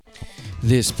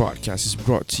This podcast is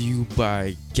brought to you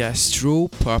by Gastro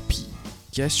Puppy.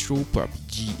 Gastro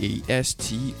Puppy,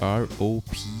 Gastropapi.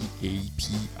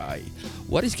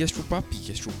 What is Gastro Puppy?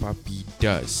 Gastro Puppy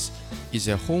is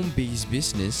a home-based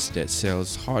business that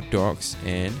sells hot dogs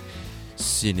and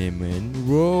cinnamon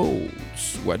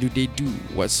rolls. What do they do?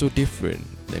 What's so different?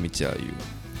 Let me tell you.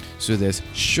 So there's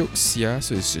Shoksia,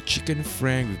 so it's a chicken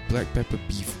frank with black pepper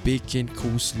beef, bacon,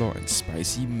 coleslaw and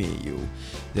spicy mayo.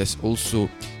 There's also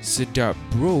Sedap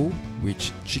Bro,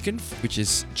 which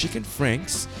is chicken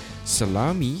franks,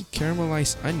 salami,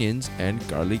 caramelized onions and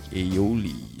garlic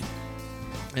aioli.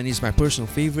 And it's my personal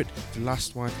favorite, the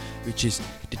last one, which is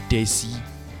the Desi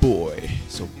Boy.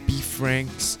 So beef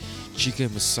franks, chicken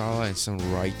masala and some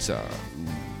raita. Ooh.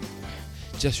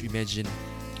 Just imagine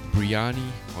biryani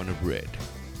on a bread.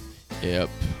 Yep,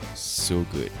 so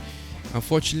good.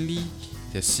 Unfortunately,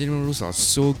 the cinnamon rolls are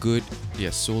so good, they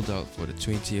are sold out for the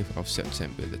 20th of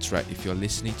September. That's right, if you're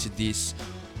listening to this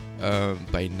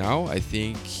by now, I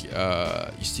think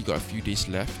you still got a few days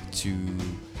left to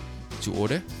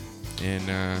order.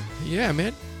 And yeah,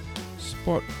 man,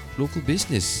 support local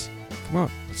business. Come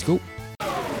on, let's go.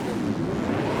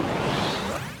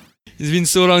 It's been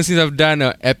so long since I've done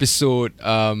an episode.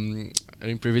 I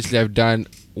mean, previously I've done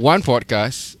one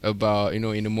podcast about, in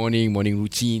the morning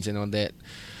routines and all that.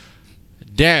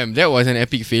 Damn, that was an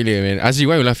epic failure, man. Azri,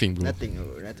 why are you laughing, bro? Nothing.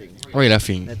 Why are you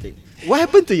laughing? Nothing. What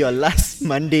happened to your last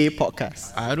Monday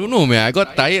podcast? I don't know, man. I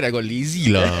got tired. I got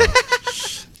lazy, lah.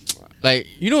 Like,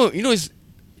 it's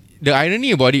the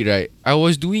irony about it, right? I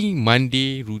was doing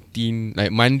Monday routine,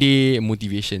 like Monday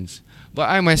motivations, but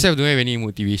I myself don't have any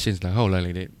motivations, lah. How lah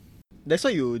like that? That's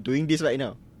why you're doing this right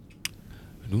now.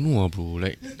 I don't know, bro.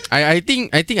 Like, I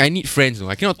think I need friends. No?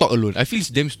 I cannot talk alone. I feel it's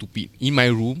damn stupid in my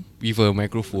room with a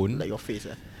microphone. Like your face,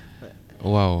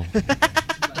 Wow.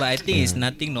 But I think it's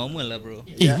nothing normal lah, bro.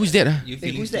 Hey, who's that? You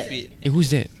feeling who's that? stupid. Hey, who's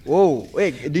that? Whoa,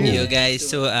 wait, do you? Yo guys,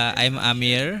 so I'm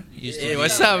Amir. Hey,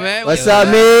 what's up, man? What's up,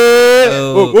 man?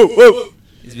 So, Whoa.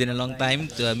 it's been a long time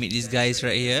to meet these guys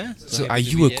right here. So happy are to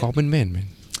you be a here. common man, man?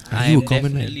 Are I you am a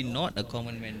common man? definitely not a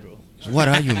common man, bro. What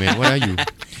are you, man? What are you?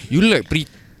 You look like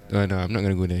pretty. No, I'm not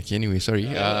gonna go there. Okay, anyway, sorry.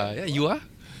 Yeah, you are.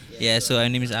 Yeah, so my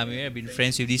name is Amir. I've been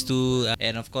friends with these two,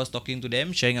 and of course talking to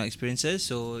them, sharing our experiences.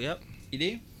 So yep,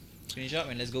 Ide, finish up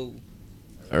and let's go.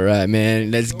 Alright,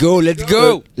 man. Let's go.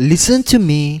 Listen to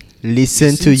me.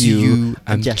 Listen to you.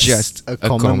 I'm just a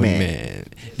common man.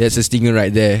 That's a stinger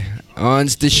right there. On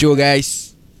the show,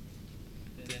 guys.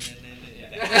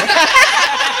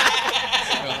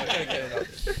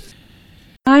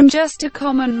 I'm just a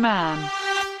common man.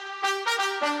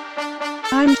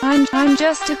 I'm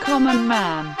just a common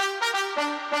man.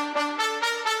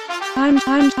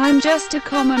 I'm just a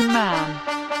common man.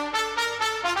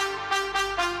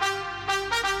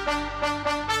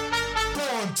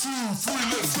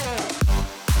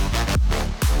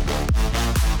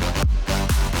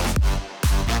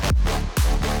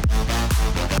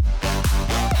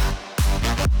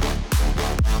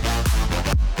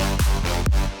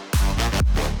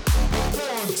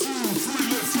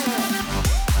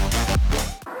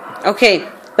 Okay,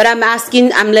 but I'm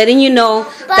letting you know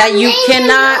that you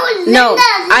cannot. No,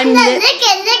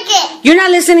 you're not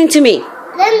listening to me.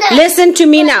 Listen to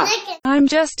me now. I'm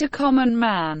just a common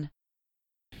man.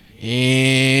 And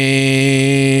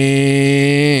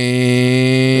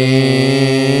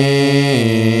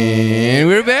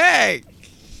we're back.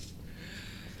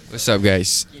 What's up,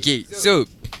 guys? Okay, so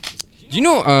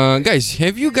guys,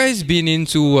 have you guys been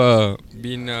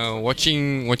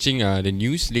watching the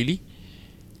news lately?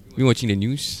 Been watching the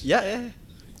news? Yeah.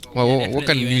 What kind of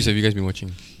Definitely, news have you guys been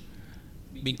watching?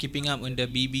 Been keeping up on the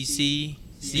BBC,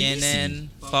 CNN,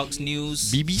 Fox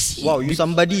News. BBC? Wow, you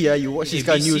somebody, you watch this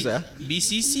kind of news,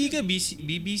 BCC ke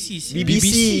BBC?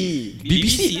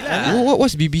 BBC lah.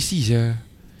 What's BBC, sir?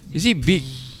 Is it big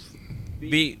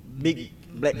Big, Big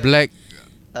black?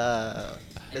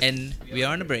 and we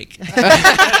are on a break.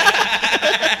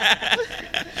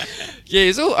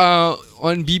 Okay, so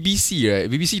on BBC, right?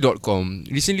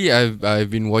 BBC.com. Recently, I've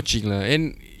been watching lah,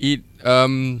 and it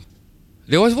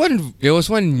there was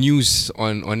one news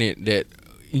on it that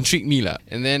intrigued me lah.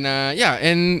 And then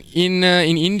and in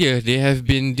India they have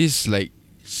been this like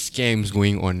scams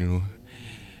going on,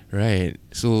 right?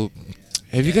 So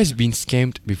have you guys been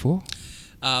scammed before?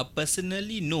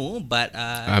 Personally, no, but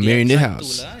Amir in the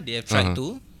house. They have tried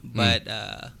to, but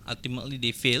ultimately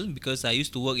they failed because I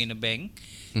used to work in a bank,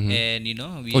 and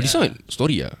we. This one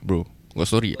story bro. Got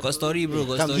story. Got story, bro.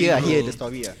 Got Come story, here, bro. hear the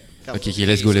story. Come. Okay,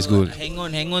 let's go. Hang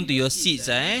on to your seats,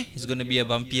 It's gonna be a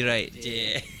bumpy ride.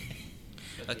 Yeah.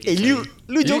 Okay.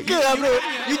 Lu joker bro.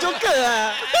 You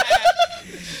joker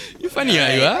Funny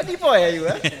you ah. Funny boy you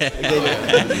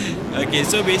Okay,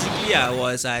 so basically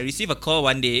I received a call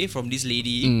one day from this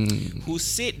lady who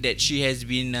said that she has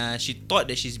been she thought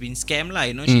that she's been scammed lah,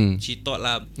 you know, she thought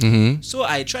lah. So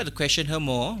I tried to question her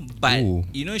more, but Ooh.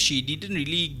 you know, she didn't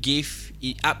really give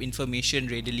up information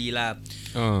readily lah.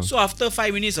 Uh. So after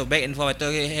 5 minutes of back and forth, I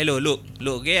told her, hello, look,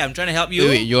 okay, I'm trying to help you.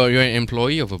 Wait, you're an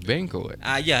employee of a bank or what?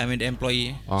 Yeah, I'm an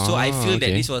employee. So I feel that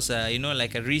okay. this was you know,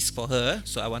 like a risk for her.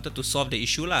 So I wanted to solve the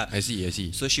issue lah. I see.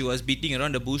 So she was beating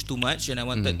around the bush too much, and I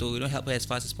wanted to, you know, help her as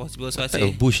fast as possible. So I What type said,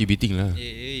 of bush you beating lah?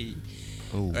 hey.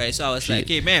 Oh. Alright, so I was like,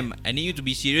 okay, ma'am, I need you to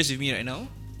be serious with me right now.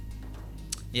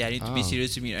 Yeah, I need to be Ah.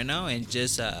 serious with me right now and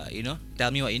just you know,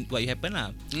 tell me what happened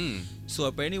lah. So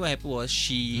apparently what happened was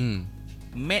she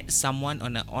met someone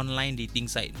on an online dating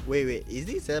site. Wait, is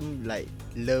this some like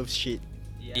love shit?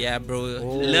 Yeah, bro.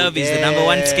 Oh, Love is the number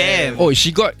one scam. Oh,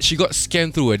 she got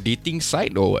scammed through a dating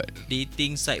site or what?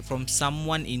 Dating site from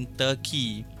someone in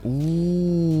Turkey.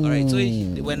 Ooh. Alright, so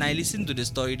when I listen to the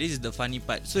story, this is the funny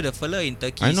part. So the fella in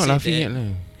Turkey I'm not said laughing that, yet lah.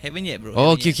 Haven't yet, bro.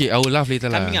 Oh, haven't okay. yet. I will laugh later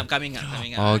lah. Coming up.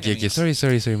 Oh, okay. coming up.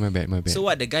 Sorry. My bad. So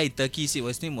what the guy in Turkey said,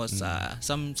 his name was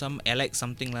some Alex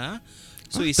something lah.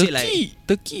 So he said like,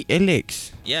 Turkey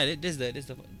Alex. yeah, that's the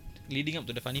leading up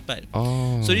to the funny part.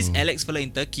 Oh. So this Alex fella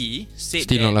in Turkey said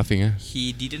Still that not laughing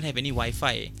he didn't have any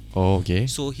Wi-Fi. Oh,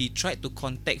 okay. So he tried to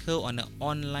contact her on an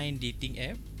online dating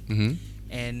app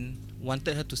and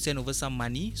wanted her to send over some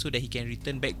money so that he can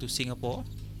return back to Singapore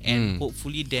and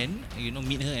hopefully then, you know,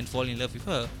 meet her and fall in love with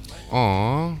her.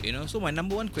 Oh. You know, so my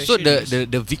number one question So is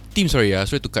the victim, sorry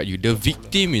to cut you. The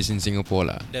victim is in Singapore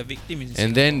lah. the victim is in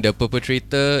And then the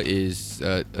perpetrator is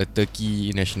a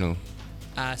Turkey national.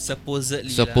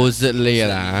 supposedly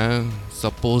lah.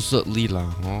 Supposedly lah.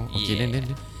 Oh, okay, Yeah.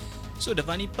 then. So the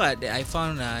funny part that I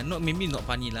found maybe not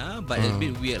funny lah, but a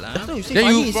bit weird lah. You say Then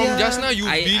funny, you from sia. just now you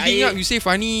building up, you say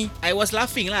funny. I was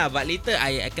laughing lah, but later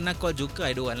I kena call joker,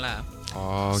 I don't want lah.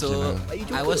 Oh, okay So lah. you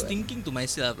I joker, was right? thinking to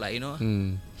myself like, you know,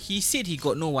 he said he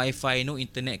got no Wi-Fi, no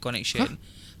internet connection.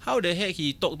 How the heck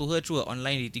he talked to her through an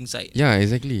online dating site? Yeah,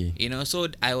 exactly. You know, so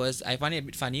I find it a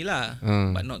bit funny lah,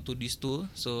 but not to these two.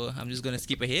 So I'm just gonna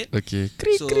skip ahead. Okay.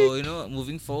 So you know,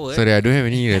 moving forward. Sorry, I don't have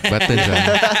any buttons lah.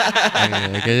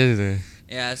 I can just.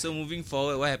 Yeah, so moving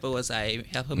forward, what happened was I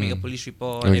helped her make a police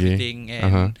report Okay. and everything, and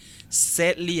Uh-huh.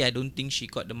 sadly, I don't think she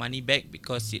got the money back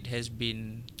because it has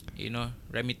been, you know,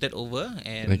 remitted over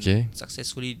and Okay.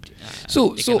 successfully.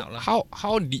 So taken out lah.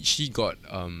 how did she got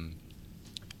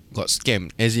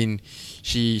scammed? As in,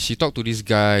 she talked to this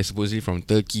guy supposedly from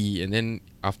Turkey, and then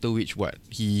after which what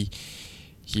he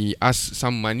asked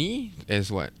some money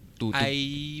as what to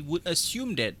I would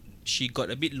assume that she got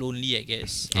a bit lonely, I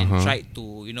guess, and tried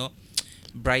to, you know,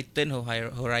 brighten her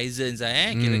horizons,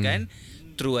 kira kan,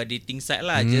 through a dating site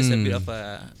lah. Just a bit of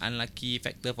a unlucky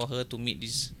factor for her to meet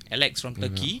this Alex from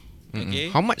Turkey. Okay.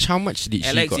 How much did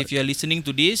Alex, she got? if you're listening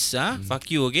to this,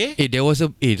 fuck you, okay? There was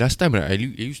last time right, I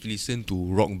used to listen to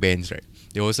rock bands, right.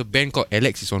 There was a band called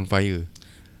Alex is on Fire.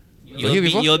 You'll hear be,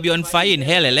 before? you'll be on fire in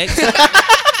hell, Alex.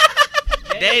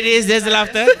 There it is. There's the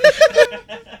laughter.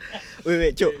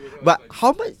 Wait, Chok. But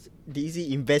how much did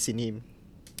he invest in him?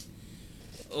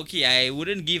 Okay, I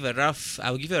wouldn't give a rough. I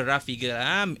will give you a rough figure.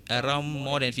 Around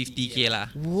more than 50k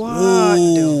lah.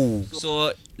 What?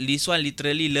 So this one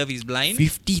literally love is blind.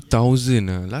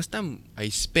 50,000. Last time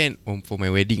I spent for my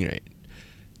wedding, right,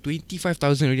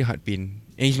 25,000 already heart pain,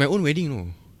 and it's my own wedding,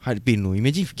 no heart pain, no.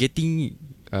 Imagine getting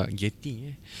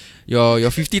your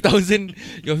 50,000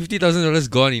 $50,000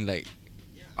 gone in like.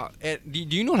 Do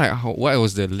you know like what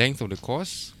was the length of the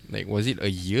course? Like, was it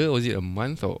a year? Was it a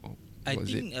month? Or I was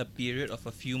think a period of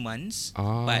a few months.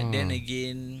 Ah. But then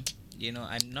again, you know,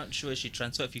 I'm not sure she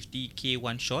transferred 50k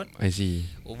one shot. I see.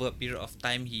 Over a period of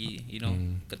time, he, you know,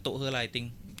 ketuk her lah, I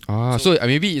think. So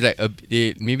maybe like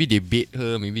they bait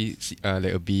her, maybe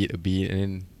like a bit, and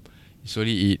then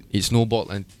slowly it snowballed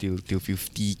until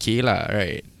 50k lah,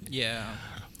 right? Yeah.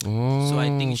 Oh, So I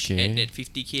think okay. at that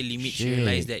 50k limit, she Shit.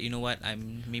 realized that, you know what,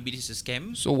 maybe this is a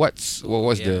scam. So what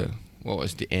was yeah.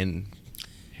 the end?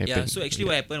 Yeah, Happened? so actually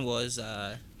what happened was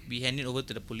we handed over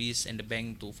to the police and the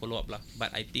bank to follow up lah.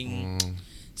 But I think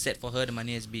set for her, the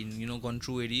money has been, you know, gone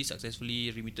through already,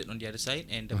 successfully remitted on the other side,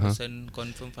 and the person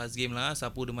confirmed fast game lah,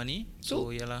 sapu the money.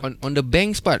 So yeah lah. on the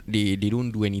bank's part, they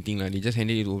don't do anything lah. They just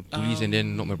handed it to police and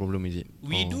then not my problem, is it?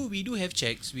 We do have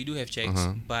checks,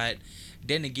 but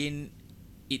then again,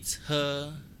 it's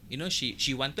her. You know,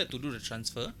 she wanted to do the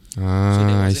transfer, so there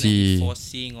I wasn't any see.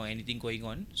 forcing or anything going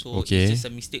on. So Okay. it's just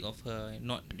a mistake of her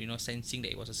not, you know, sensing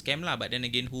that it was a scam lah. But then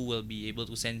again, who will be able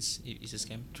to sense if it's a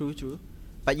scam? True.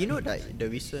 But you know that the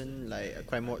recent like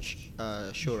Crime Watch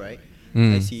show, right?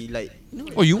 Mm. I see like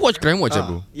Oh, you watch Crime Watch,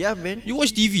 bro? yeah, man. You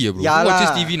watch TV, bro? Yeah Who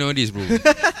watches lah. TV nowadays, bro?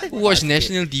 Who watch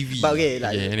national TV? But okay,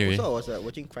 like anyway. also I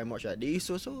was watching Crime Watch. They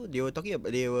were talking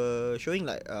about, they were showing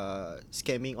like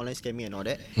scamming, online scamming and all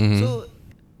that. Mhm. So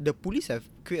the police have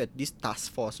created this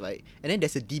task force, right? And then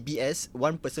there's a DBS,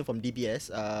 one person from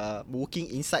DBS,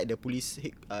 working inside the police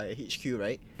HQ,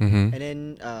 right? Mhm. And then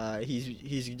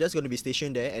he's just gonna be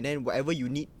stationed there, and then whatever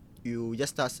you need, you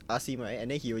just ask him, right?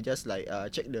 And then he will just like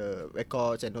check the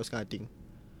records and those kind of thing.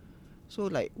 So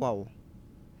like wow.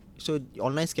 So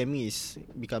online scamming is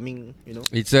becoming,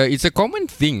 It's a common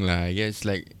thing lah. I guess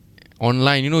like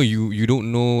online, you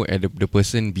don't know the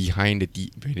person behind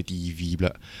behind the TV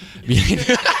pula. Behind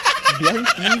behind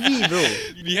TV, bro.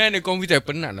 behind the computer.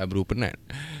 Penat lah, bro. Penat.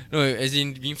 No, as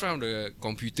in front of the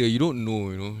computer, you don't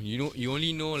know. You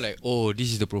only know like, oh,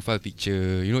 this is the profile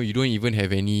picture. You don't even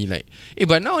have any like.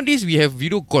 But nowadays we have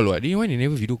video call. What? Why they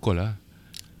never video call lah?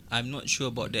 I'm not sure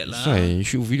about that lah. That's why you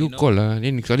should video call lah.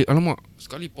 Then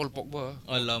sekali Paul Pogba.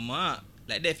 Alamak,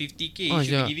 like that 50k Ah, you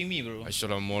should yeah. be giving me, bro.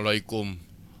 Assalamualaikum.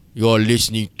 You're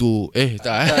listening to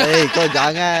tak. Kau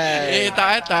jangan.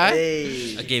 Tak.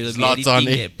 Okay, we'll be Zlatan,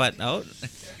 editing that part out.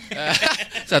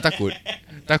 Saya takut.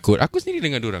 Aku sendiri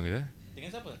dengar dorang ke? Dengan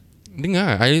siapa?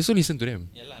 Dengar. I also listen to them.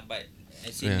 Yalah, but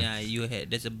I think Yeah. you had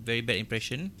that's a very bad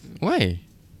impression. Why?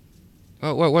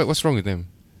 What's wrong with them?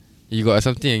 You got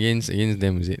something against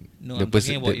them, is it? No, I'm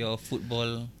talking about your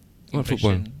football What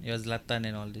impression. Your Zlatan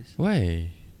and all this.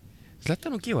 Why?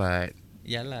 Zlatan okay what?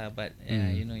 Yalah, but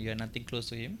you're nothing close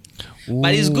to him.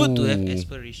 But it's good to have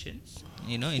aspirations.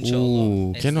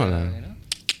 Inshallah. Cannot lah.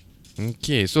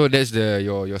 Okay, so that's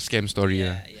your scam story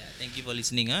lah. Yeah. Thank you for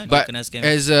listening. But Kena scam.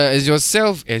 as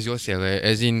yourself,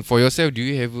 as in for yourself, do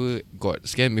you ever got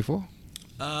scammed before?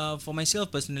 For myself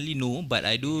personally, no. But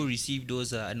I do receive those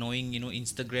annoying,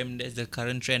 Instagram. That's the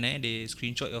current trend. They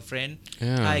screenshot your friend.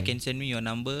 Yeah. Hi, can send me your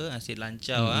number. I said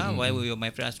lancar. Why will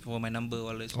my friend ask for my number?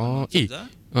 All this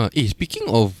Speaking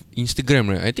of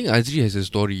Instagram, right? I think Azri has a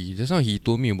story. Just now he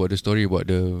told me about the story about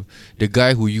the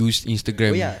guy who used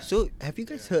Instagram. Oh yeah. So have you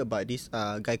guys heard about this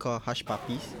guy called Hush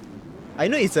Puppies? I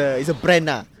know it's a brand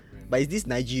lah. But it's this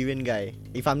Nigerian guy.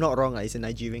 If I'm not wrong, it's a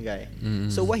Nigerian guy.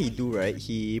 So what he do, right?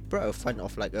 He brought a fund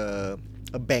of like a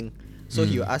bank. So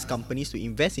he will ask companies to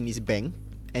invest in his bank,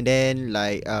 and then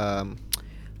like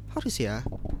how to say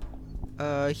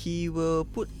he will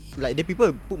put like the people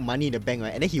will put money in the bank,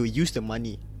 right? And then he will use the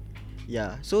money.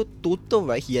 Yeah. So total,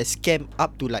 right? He has scammed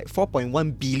up to like $4.1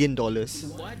 billion.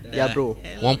 Yeah, bro.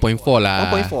 1.4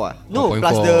 lah. 1.4. No,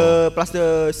 1.4. plus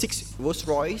the 6 Rolls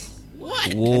Royce.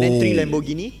 What? And then 3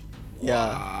 Lamborghini.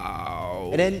 Yeah. Wow.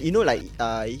 And then like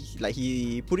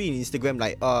he put it in Instagram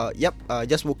like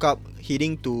just woke up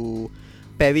heading to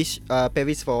Paris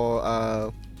for a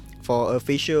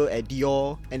facial at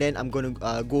Dior, and then I'm gonna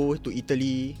go to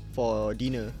Italy for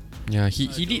dinner. Yeah, he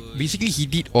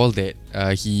did all that.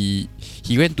 He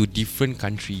went to different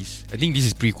countries. I think this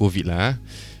is pre-COVID lah.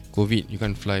 COVID, you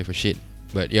can't fly for shit.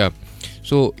 But yeah,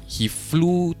 so he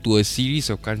flew to a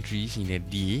series of countries in a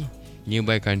day,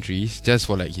 nearby countries, just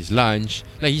for like his lunch.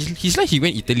 Like his lunch, he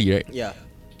went Italy, right? Yeah.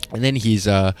 And then his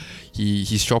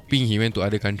shopping, he went to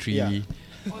other country. Yeah.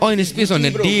 All in the space on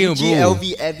a day, bro. Gucci, LV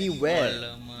everywhere.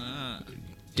 Alamak.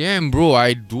 Damn, bro,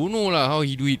 I don't know lah how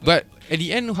he do it. But at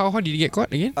the end, how did he get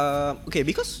caught again? Okay,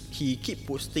 because he keep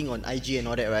posting on IG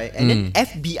and all that, right? And then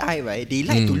FBI, right? They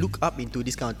like to look up into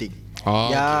this kind of thing. Oh,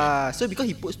 Yeah. So because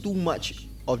he posts too much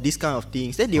of this kind of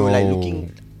things, then they were like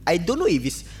looking. I don't know if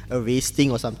it's a race thing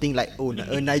or something like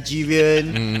a Nigerian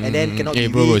and then cannot be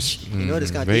bro, rich.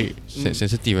 This kind of very thing.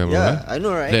 sensitive, bro. Yeah, I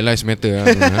know, right? Black lives matter.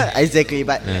 Exactly,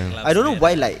 but Yeah. I don't know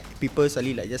why like people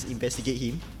suddenly like just investigate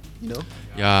him. Yeah,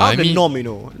 Out of I the mean, norm,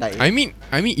 like I mean,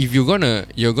 if you're gonna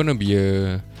be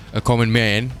a common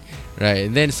man, right?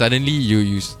 And then suddenly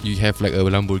you have like a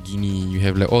Lamborghini, you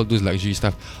have like all those luxury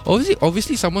stuff.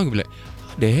 Obviously, someone will be like,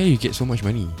 how the hell you get so much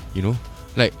money?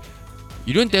 Like.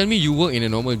 You don't tell me you work in a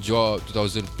normal job,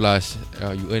 2,000 plus,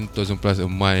 you earn 2,000 plus a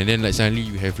month, and then like suddenly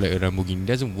you have like a Lamborghini.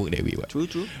 It doesn't work that way, what? True.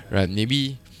 Right?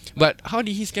 Maybe. But how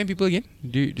did he scam people again?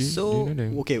 Do you So know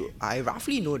that? okay, I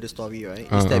roughly know the story, right?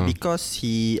 Is that because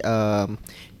he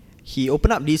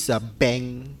opened up this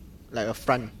bank, like a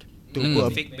front to put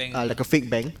a Fake bank. like a fake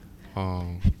bank.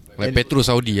 Oh, like And- Petro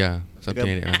Saudi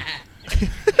something like that.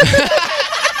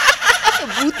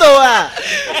 Buto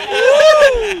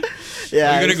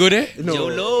Yeah. You gonna go there? No.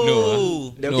 YOLO.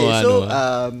 No, Okay, No, so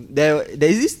no. there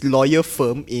is this lawyer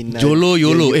firm in YOLO.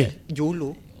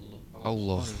 YOLO.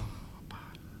 Allah.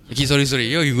 Okay, sorry.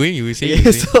 Yo, you were saying?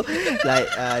 Yeah, so like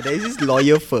there is this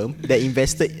lawyer firm that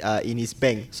invested in his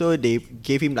bank. So they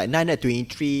gave him like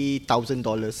 $923,000.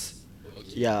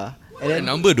 Yeah. And What then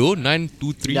number though?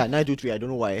 923. yeah, 923. I don't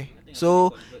know why.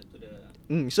 So,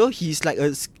 so he's like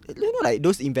like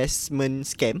those investment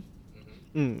scam.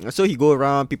 So he go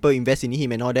around, people invest in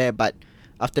him and all that, but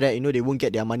after that, they won't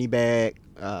get their money back.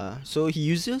 So he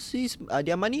uses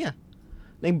their money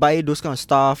then buy those kind of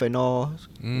stuff and all.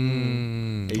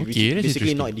 Okay, that's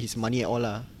Basically interesting. not his money at all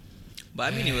lah.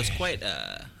 But I mean, it was quite.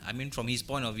 From his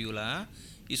point of view,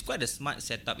 it's quite a smart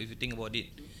setup if you think about it,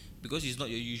 because it's not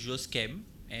your usual scam,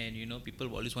 and people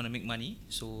will always want to make money.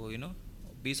 So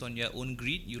based on your own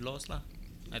greed, you lost lah.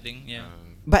 I think, yeah.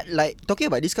 But like talking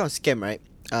about this kind of scam, right?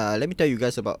 Let me tell you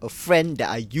guys about a friend that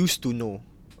I used to know.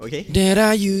 Okay. That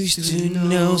I used to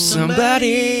know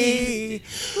somebody.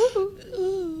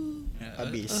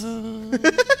 Habis.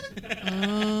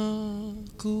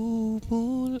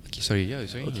 Okay, sorry. Yeah,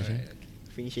 sorry. Okay.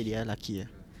 Finish it, lucky.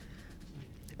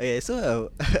 Okay,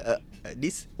 so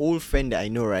this old friend that I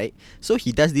know, right? So he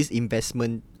does this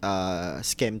investment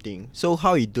scam thing. So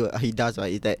how he does,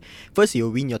 right, is that first he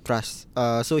will win your trust.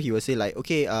 So he will say like,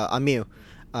 okay, Amir,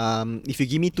 if you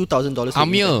give me $2,000,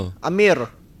 Amir,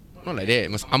 Not like that.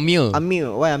 Must Amir.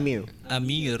 Amir, why Amir?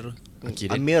 Amir. Okay,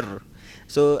 then. Amir.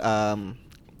 So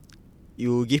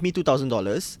you give me $2,000,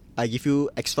 I give you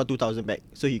extra 2,000 back.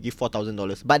 So you give $4,000.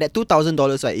 But that $2,000,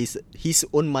 right, is his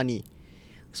own money.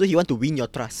 So he want to win your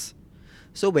trust.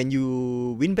 So when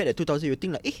you win back that 2,000, you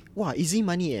think like, wow, easy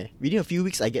money. Within a few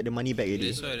weeks, I get the money back already.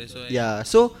 That's why. Yeah.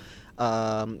 So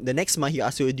the next month he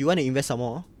asks you, do you want to invest some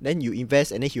more? Then you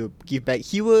invest and then he will give back.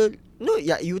 He will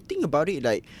you think about it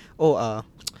like,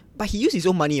 but he used his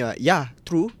own money. Yeah,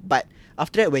 true. But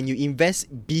after that, when you invest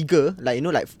bigger, like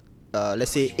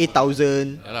let's say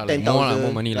 8,000, 10,000,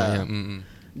 more money lah.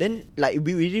 then like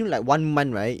within like 1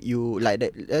 month, right? You like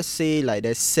that. Let's say like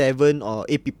there's 7 or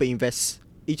 8 people invest.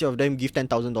 Each of them give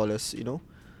 $10,000.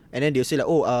 And then they'll say like,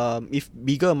 if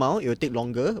bigger amount, it will take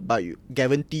longer, but you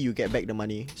guarantee you get back the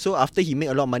money. So after he make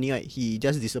a lot of money, right, he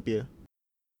just disappear.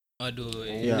 Aduh,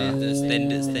 Yeah. the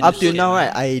standard Up till shit, now,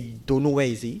 right, I don't know where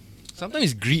is he. Sometimes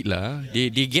it's greed lah. They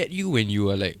get you when you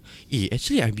are like,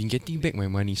 actually I've been getting back my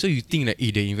money. So you think like,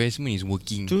 the investment is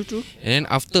working. True. And then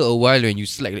after a while, when you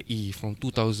select like, from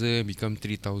 2,000 become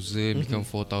 3,000, become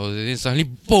 4,000, then suddenly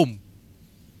boom.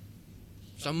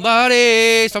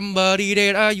 Somebody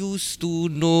that I used to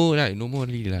know. Like, no more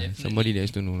really lah. Definitely. Somebody that I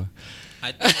used to know lah.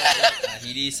 I think what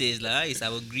Hidi says lah is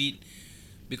our greed,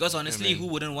 because honestly, Yeah, man.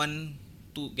 who wouldn't want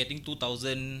to getting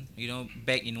 2,000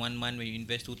 back in 1 month when you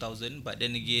invest 2,000? But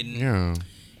then again, Yeah.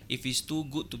 if it's too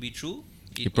good to be true,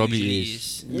 It probably usually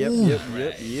is.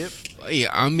 Yep.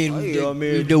 Amin.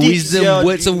 Amin. The Deep wisdom, sia,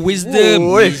 words of deep. wisdom.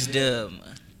 Oi. Wisdom.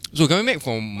 So coming back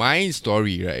from my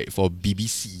story, right, for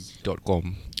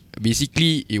BBC.com,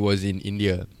 basically it was in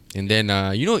India. And then,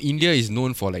 India is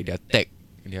known for like their tech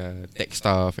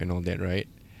stuff and all that, right?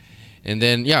 And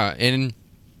then, and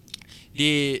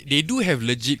they do have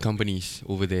legit companies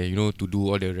over there, to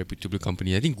do all the reputable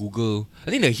companies. I think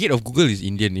the head of Google is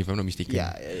Indian, if I'm not mistaken.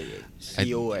 Yeah.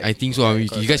 CEO. I think so.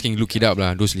 You guys can look it up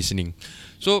lah, those listening.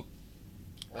 So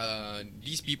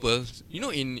these people,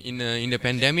 in the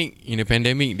pandemic,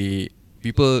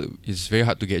 people, it's very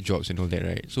hard to get jobs and all that,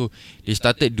 right? So they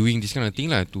started doing this kind of thing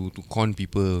lah, to con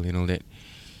people and all that.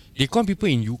 They con people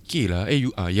in UK lah.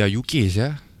 UK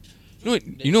yeah.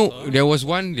 There was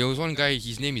one guy.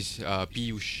 His name is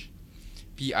Piyush.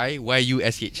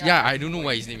 Piyush. Yeah, I don't know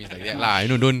why his name is like that lah.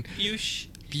 Don't Piyush.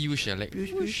 Like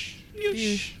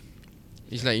Piyush.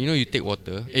 It's like you take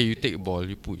water. You take a ball.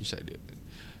 You put inside the.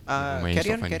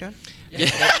 Carry on.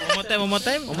 One more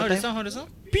time. How the song?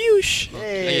 Piyush.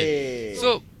 Hey.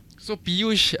 Okay. So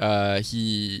Piyush,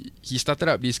 he started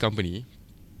up this company,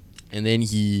 and then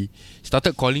he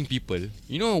started calling people.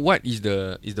 You know what is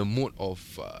the mode of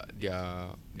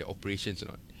their operations or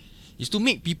not? Is to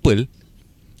make people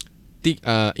think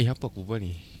apa aku buat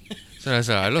ni?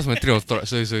 Salah. I lost my train of thought.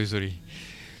 Sorry.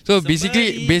 So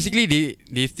basically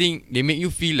they think they make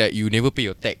you feel like you never pay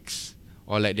your tax.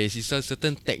 Or like there's a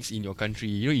certain tax in your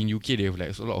country. In UK they have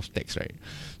like a lot of tax, right?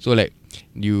 So like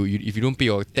you if you don't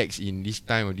pay your tax in this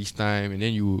time, and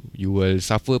then you will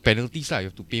suffer penalties lah.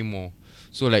 You have to pay more.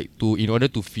 So like in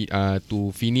order to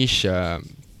finish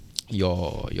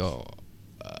your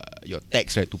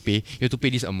tax, right, to pay, you have to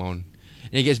pay this amount.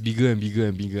 And it gets bigger and bigger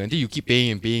until you keep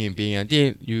paying until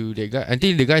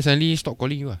the guy suddenly stop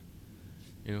calling you.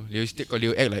 They'll act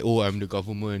like, I'm the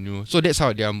government. So that's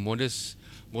how their modus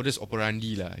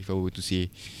operandi lah, if I were to say.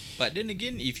 But then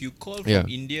again, if you call from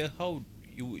India, how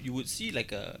you would see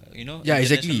like a Yeah, international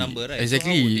exactly. number, right? So how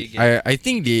would they Exactly. get- I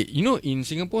think they, in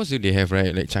Singapore, so they have,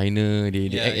 right, like China, they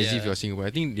Yeah, act as if yeah. you're Singapore.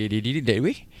 I think they did it that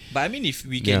way. But I mean, if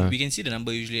we Yeah. can see the number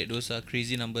usually. Those are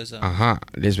crazy numbers.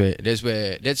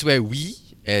 That's where we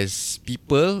as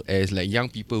people, as like young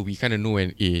people, we kind of know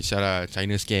when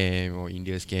China scam or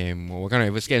India scam or what kind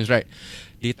of scams, right?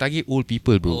 They target old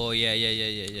people, bro. Oh yeah.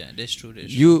 That's true.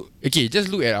 Just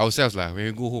look at ourselves lah. When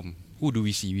we go home, who do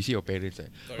we see? We see our parents.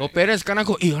 Our parents kan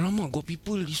go, alamak, got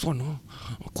people this one,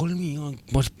 call me,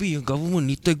 must pay government,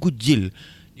 later go jail.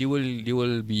 They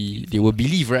will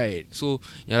believe, right? So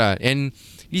yeah lah. And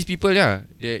these people,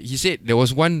 he said there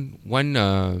was one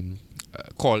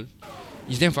call.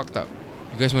 It's damn fucked up.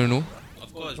 You guys want to know?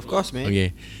 Of course, man.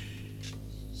 Okay.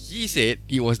 He said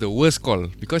it was the worst call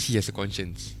because he has a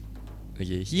conscience.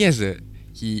 Okay.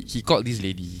 He called this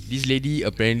lady. This lady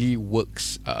apparently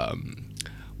works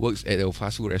at a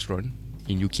fast food restaurant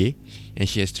in UK, and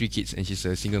she has 3 kids and she's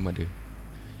a single mother.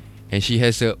 And she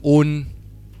has her own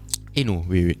no,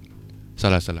 wait.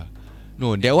 Salah.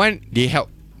 No, that one they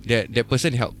helped. That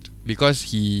person helped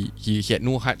because he had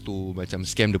no heart to macam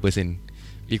scam the person.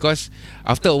 Because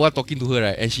after a while talking to her,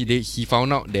 right, and he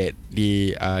found out that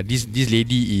this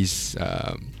lady is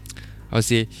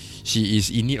she is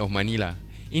in need of money lah.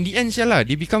 In the end, lah,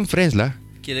 they become friends lah.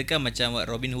 Kira kan macam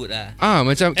Robin Hood lah.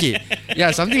 Macam okay,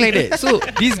 yeah, something like that. So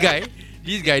this guy,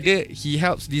 he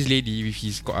helps this lady with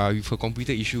with her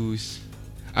computer issues.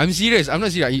 I'm serious. I'm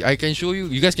not serious. I can show you.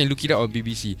 You guys can look it up on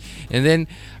BBC. And then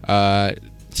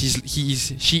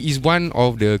she is one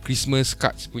of the Christmas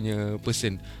cards punya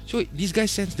person. So this guy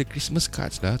sends the Christmas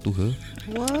cards lah to her.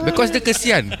 What? Because dia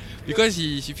kesian. Because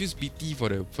she feels pity for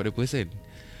the person.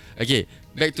 Okay,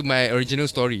 back to my original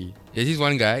story. There's this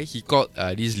one guy. He called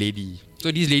this lady.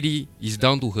 So this lady is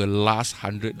down to her last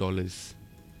 $100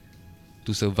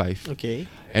 to survive. Okay.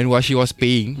 And while she was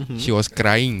paying, she was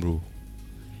crying, bro.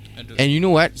 And you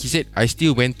know what? He said, I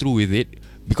still went through with it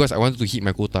because I wanted to hit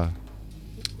my quota.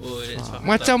 Oh, that's fucked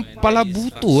Macam up, man. pala That is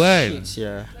butuh kan.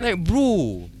 Yeah. Like,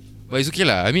 bro. But it's okay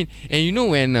lah. I mean, and you know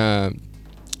when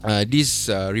this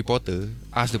reporter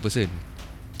asked the person,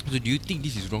 so do you think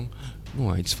this is wrong?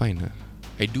 No, it's fine lah.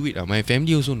 I do it lah. My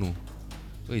family also know.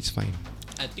 So it's fine.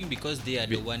 I think because they are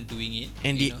the one doing it,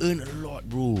 And they earn a lot,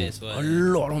 bro. That's why. A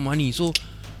lot of money. So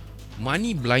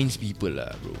money blinds people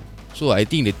lah, bro. So I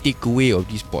think the takeaway of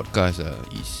this podcast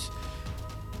is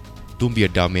don't be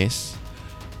a dumbass.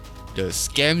 The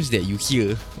scams that you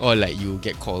hear or like you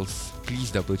get calls, please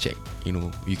double check. You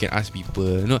know, you can ask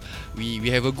people. You know,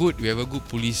 we have a good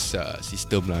police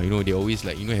system lah. You know, they always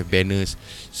like have banners,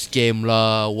 scam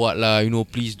lah, what lah. You know,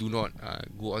 please do not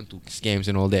go on to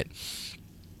scams and all that.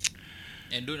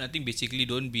 and I think basically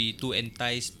don't be too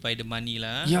enticed by the money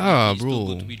lah. Yeah, If it's bro. too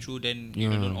good to be true, then you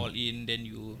don't all in, then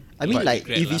you. I mean, might like,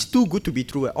 regret if lah. it's too good to be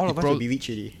true, all of us prob- will be rich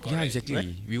already. Yeah,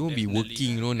 exactly. We won't be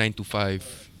Definitely. working, 9 to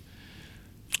 5.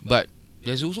 But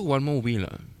there's also one more way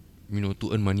lah.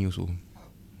 To earn money also.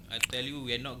 I tell you,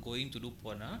 we are not going to do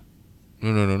porn, huh?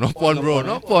 No, not porn, bro.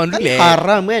 Not porn. Kan Relax.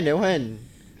 haram kan that one.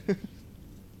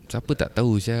 Siapa tak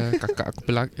tahu saya kakak aku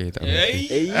pelak. Tak.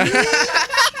 Eh.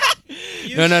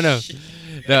 No.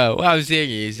 No, what I'm saying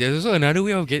is there's also another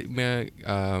way of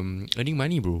earning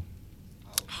money, bro.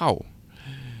 How?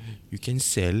 You can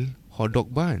sell hot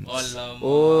dog buns. Alamak.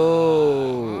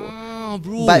 Oh.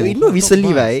 Bro. But you know hot dog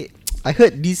recently, buns. right? I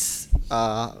heard this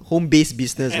home-based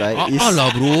business, right? is Alah,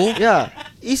 bro. Yeah.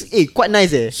 It's quite nice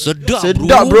Sedap, bro.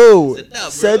 Sedap, bro.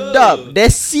 Sedap.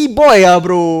 Desi boy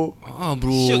bro.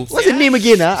 What's the name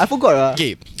again? I forgot.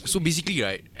 Okay, so basically,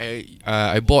 right,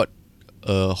 I bought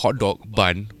a hot dog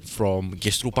bun from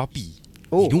Gastro Papi.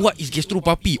 Oh. You know what is Gastro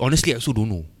Papi? Honestly, I also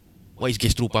don't know. What is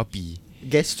Gastro Papi?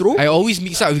 Gastro? I always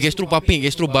mix up with Gastro Papi and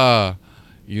Gastro Bar.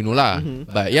 You know lah.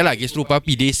 But yeah lah, Gastro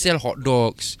Papi, they sell hot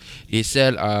dogs. They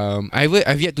sell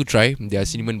I've yet to try their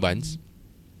cinnamon buns.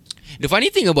 The funny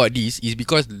thing about this is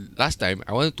because last time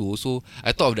I thought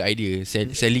of the idea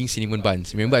selling cinnamon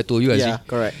buns. Remember I told you? Yeah,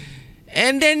 correct.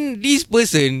 And then this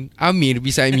person, Amir,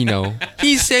 beside me now,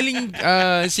 he's selling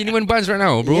cinnamon buns right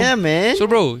now, bro. Yeah, man. So,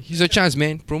 bro, here's a chance,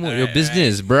 man. Promote your Alright,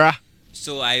 business, bruh.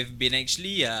 So I've been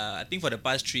actually, I think for the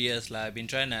past 3 years lah, I've been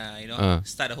trying to,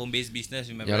 start a home-based business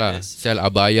with my Yeah lah, brothers. sell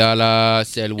abaya lah,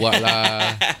 sell what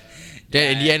lah.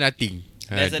 Then in the end, nothing.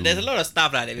 There's a lot of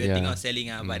stuff lah that we're Yeah. thinking of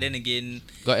selling, but then again,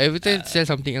 Got every time sell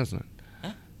something else, not?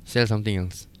 Huh? Sell something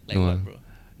else. like No, what, bro?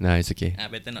 Nah, it's okay.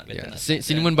 Better not. Yeah.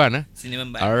 Cinnamon bun,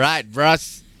 Cinnamon bun. Alright,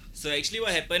 bros. So actually,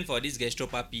 what happened for this Gastro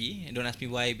Papi? And don't ask me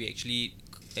why we actually,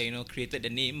 created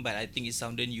the name, but I think it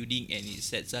sounded unique and it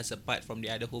sets us apart from the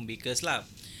other home bakers lah.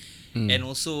 And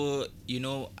also,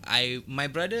 my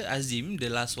brother Azim, the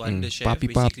last one, the chef,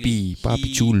 Papi, basically, papi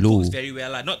he chulo. cooks very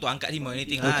well lah. Not to angkat him or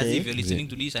anything lah. Okay. Azim, if you're listening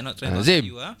to this, I'm not trying to Zim, angkat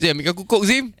you ah. Zim, ambil aku cook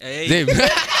Zim. Hey.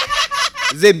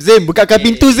 Zim. Zim, bukakan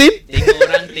pintu Zim.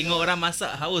 Tengok orang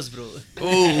masak haus, bro.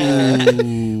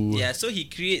 Oh. Yeah, so he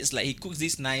cooks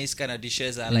these nice kind of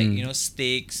dishes like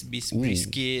steaks,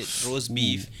 brisket, roast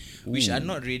beef, which are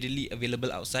not readily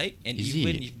available outside, and Is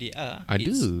even it? if they are, Ada.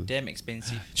 it's damn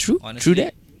expensive. True, honestly. true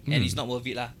that. And it's not worth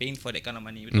it lah, paying for that kind of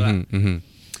money. Betul lah.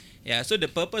 Yeah, so the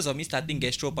purpose of me starting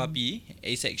Gastro Papi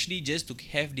is actually just to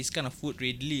have this kind of food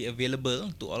readily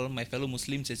available to all my fellow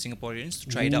Muslims and Singaporeans to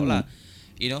try it out lah.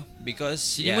 Because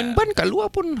Cinnamon bun kat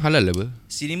luar pun halal apa?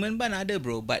 cinnamon bun ada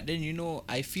bro, but then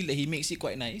I feel that he makes it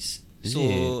quite nice. Is So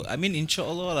it? I mean,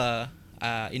 inshallah lah,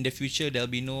 in the future there'll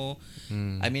be no.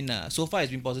 I mean, so far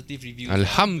it's been positive reviews.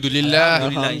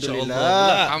 Alhamdulillah.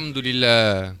 Alhamdulillah. Alhamdulillah.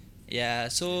 Yeah,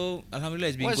 so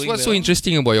alhamdulillah it's been going What's well. so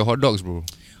interesting about your hot dogs, bro?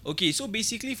 Okay, so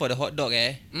basically for the hot dog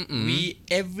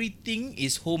everything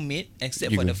is homemade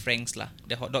except You for go. the franks lah,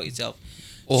 the hot dog itself.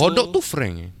 Oh, hot dog tu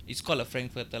frank eh? It's called a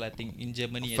Frankfurter, I think, in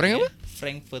Germany. Frank apa?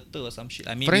 Frankfurter or some shit.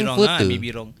 I may be wrong. I may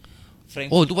be wrong.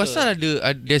 Oh, tu Frankfurter. pasal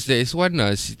ada there's one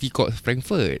city called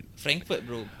Frankfurt. Frankfurt,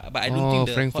 bro. But I don't think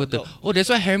the Frankfurter. hot dog. Oh,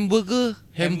 that's why hamburger.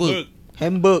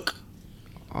 Hamburg.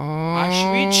 Oh.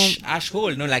 Auschwitz,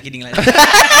 Ashhole. No lah, kidding lah.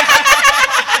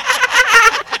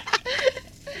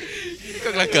 Kau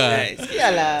kelakar.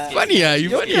 Yalah. Funny ah, you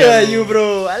funny Joker ah. you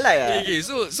bro. I like ah. Okay,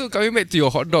 so coming back to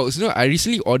your hot dogs, I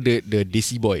recently ordered the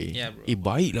Desi Boy. Yeah, bro.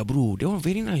 Baik lah bro. That one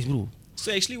very nice, bro. So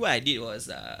actually what I did was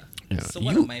so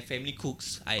one You- of my family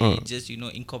cooks, I just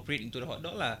incorporate into the hot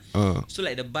dog lah. So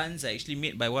like the buns are actually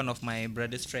made by one of my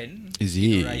brother's friend. Is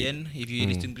You it? know, Ryan. If you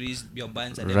listen to this, your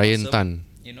buns are damn Ryan awesome.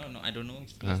 Tan. No, I don't know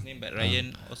his first name, but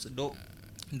Ryan also dope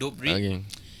breed. Okay.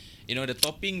 The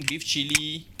topping beef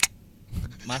chili,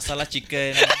 masala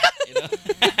chicken.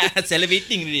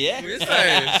 Salivating really,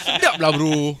 Sedap lah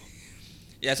bro.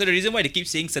 Yeah, so the reason why they keep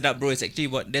saying sedap, bro, is actually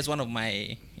that's one of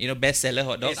my best seller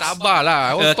hot dogs. Sabar lah.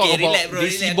 I want to talk about relax, bro,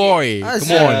 Desi relax, Boy. okay.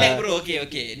 Come on. Relax, bro.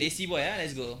 Okay. Desi boy,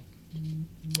 let's go.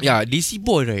 Yeah, Desi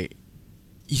Boy right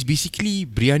is basically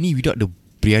biryani without the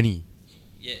biryani.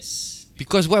 Yes.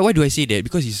 Because why do I say that?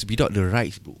 Because it's without the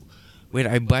rice, bro. When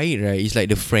I buy it, right, it's like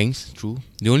the franks. True.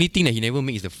 The only thing that he never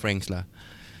makes is the franks lah.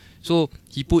 So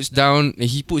he puts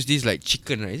this like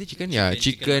chicken, right? Is it chicken? Yeah,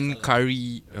 chicken masala.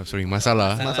 curry. Oh, sorry,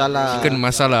 masala. Masala. Chicken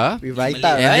masala. With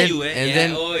raita, And right?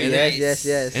 then- and then- Yes.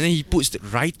 And then he puts the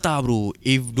raita, bro.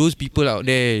 If those people out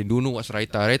there don't know what's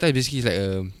raita is basically like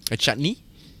a chutney,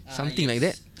 something like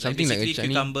that. Something like a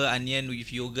basically chutney. cucumber, onion with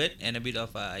yogurt and a bit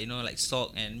of like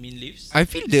salt and mint leaves. I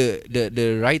feel the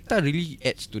raita really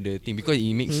adds to the thing because it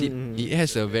makes it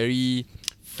has a very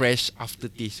fresh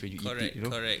aftertaste when you Correct, eat it.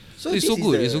 correct. So it's so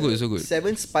good. It's so good.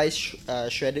 7 spice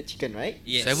shredded chicken, right?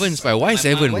 Yes. 7 spice. Why My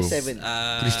 7, mom- bro? Why 7?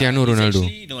 Cristiano Ronaldo.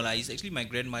 It's actually my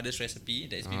grandmother's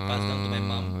recipe that's been passed down to my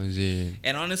mom. Is it?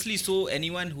 And honestly, so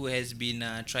anyone who has been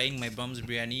trying my mom's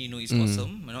biryani, it's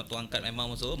awesome. Not to angkat my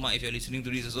mom also. Ma, if you're listening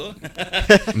to this also.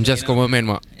 I'm just common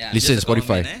man, mak. Yeah, Listen just a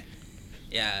Spotify. comment,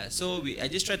 Yeah, so I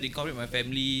just try to incorporate my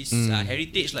family's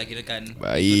heritage lah kirakan.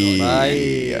 Baik.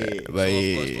 Baik. So of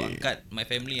course to Baik. angkat my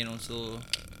family and also.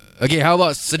 Okay, how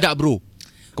about sedap, bro?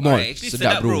 Come on, Alright, actually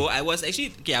sedap, bro. I was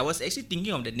actually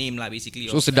thinking of the name lah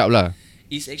basically. So sedap lah.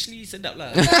 It's actually sedap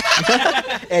lah.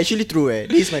 Actually true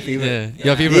This is my favorite. Yeah.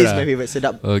 Your favourite This is lah? my favorite.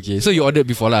 Sedap. Okay, so you ordered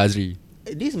before lah, Azri?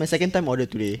 This is my second time order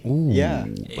today. Ooh. Yeah.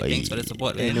 Hey, thanks for the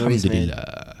support, man. No worries, man.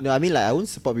 Alhamdulillah. No, I mean like I won't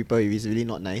support people if it's really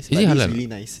not nice. Is But it this halal? is really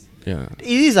nice. Yeah. It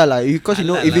is halal because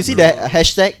Halal if you lah, see bro. the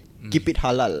hashtag, keep it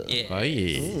halal. Yeah.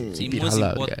 Baik. The Keep it most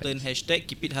halal, important hashtag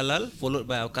keep it halal, followed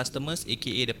by our customers,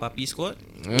 aka the Papi Squad.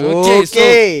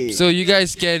 Okay. So you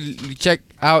guys can check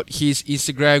out his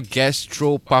Instagram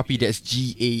gastropapi. That's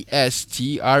GASTROPI.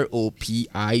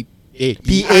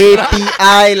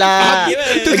 PAPI lah.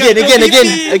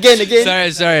 Again.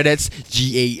 Sorry. That's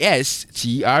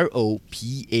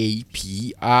GASTROPAPI.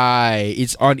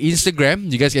 It's on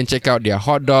Instagram. You guys can check out their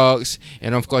hot dogs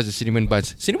and of course the cinnamon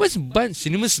buns. Cinnamon buns.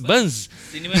 Cinnamon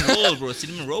roll, bro.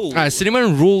 Cinnamon roll.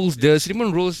 Cinnamon rolls. The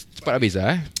cinnamon rolls cepat habis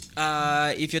lah.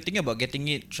 If you're thinking about getting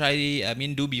it,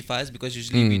 do be fast because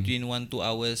usually between 1-2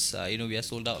 hours, we are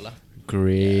sold out lah.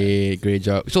 Great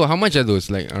job. So how much are those?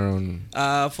 Like around?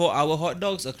 For our hot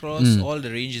dogs across all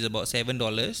the range is about $7.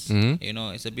 It's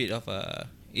a bit of a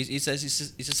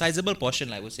it's a sizable portion,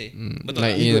 I would say. Betul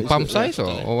Like tak? in Good, palm good. size or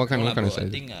what kind No of lah, bro. size?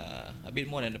 I think a bit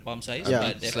more than the palm size,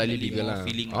 Yeah. but Slightly definitely bigger more lah.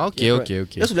 filling. Okay.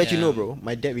 Just to let you Yeah. know, bro,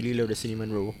 my dad really love the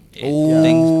cinnamon roll. Yeah. Oh.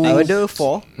 Thanks. I order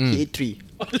 4, he ate 3.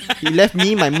 He left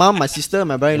me, my mom, my sister,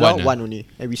 my brother-in-law, One, one only,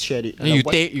 and we shared it. Then I'm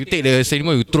like, you take the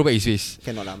cinnamon, you throw back his face.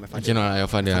 cannot lah, my father. Cannot lah, your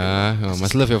father.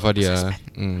 Must love your father.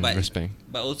 Respect.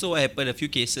 But also what happened, a few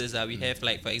cases we have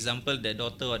like, for example, the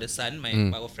daughter or the son,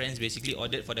 our friends basically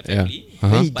ordered for the Yeah. family.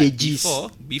 Uh-huh. But They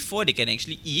jizz. before they can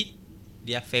actually eat,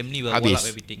 their family will Habis. wall up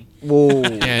everything. Whoa.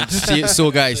 Yeah, so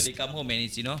So guys, they come home and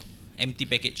it's empty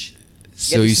package.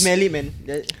 so Get you to smell it, man.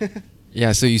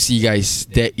 yeah, so you see guys,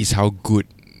 that is how good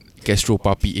Gastro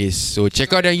Puppy is. So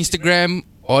check out their Instagram,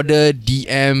 order,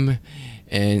 DM,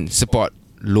 and support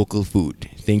local food.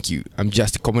 Thank you. I'm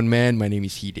just a common man. My name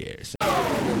is He There.